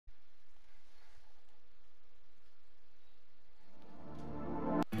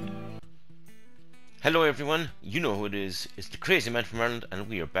Hello everyone, you know who it is. It's the Crazy Man from Ireland and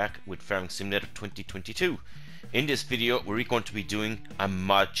we are back with Farming Simulator 2022. In this video we're going to be doing a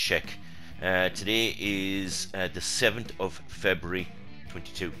mod check. Today is the 7th of February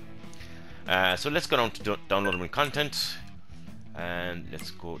 22. So let's go down to downloadable content and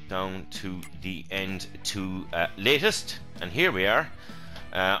let's go down to the end to latest, and here we are.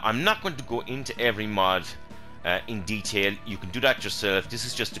 I'm not going to go into every mod in detail. You can do that yourself. This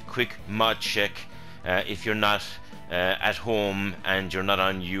is just a quick mod check. If you're not at home and you're not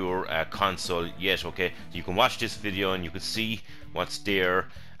on your console yet, okay, you can watch this video and you can see what's there,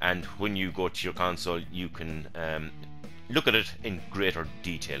 and when you go to your console you can look at it in greater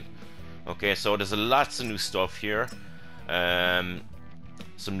detail. Okay, so there's lots of new stuff here. Some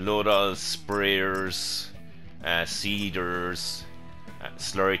loadalls, sprayers, seeders,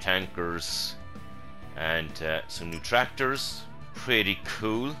 slurry tankers, and some new tractors. Pretty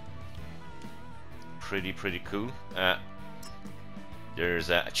cool. Pretty cool. There's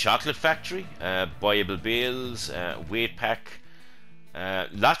a chocolate factory, buyable bales, weight pack,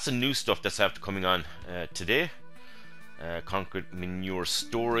 lots of new stuff that's coming on today. Concrete manure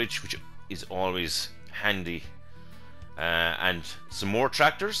storage, which is always handy, and some more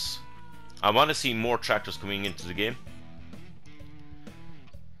tractors. I want to see more tractors coming into the game.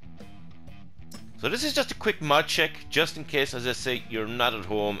 So this is just a quick mod check, just in case, as I say, you're not at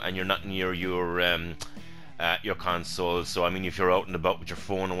home and you're not near your console. So I mean, if you're out and about with your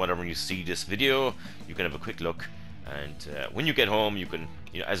phone or whatever and you see this video, you can have a quick look, and when you get home you can,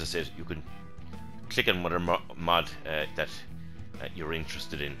 as I said, you can click on whatever mod that you're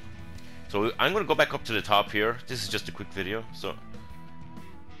interested in. So I'm going to go back up to the top here. This is just a quick video, so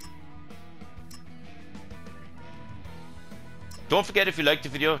don't forget, if you liked the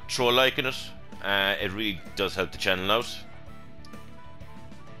video, throw a like in it. It really does help the channel out.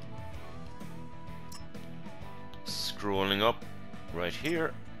 Scrolling up right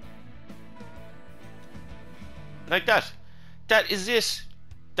here, like that. That is it.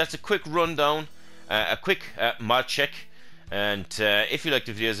 That's a quick rundown, a quick mod check. And if you liked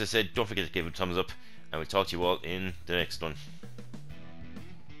the video, as I said, don't forget to give it a thumbs up, and we'll talk to you all in the next one.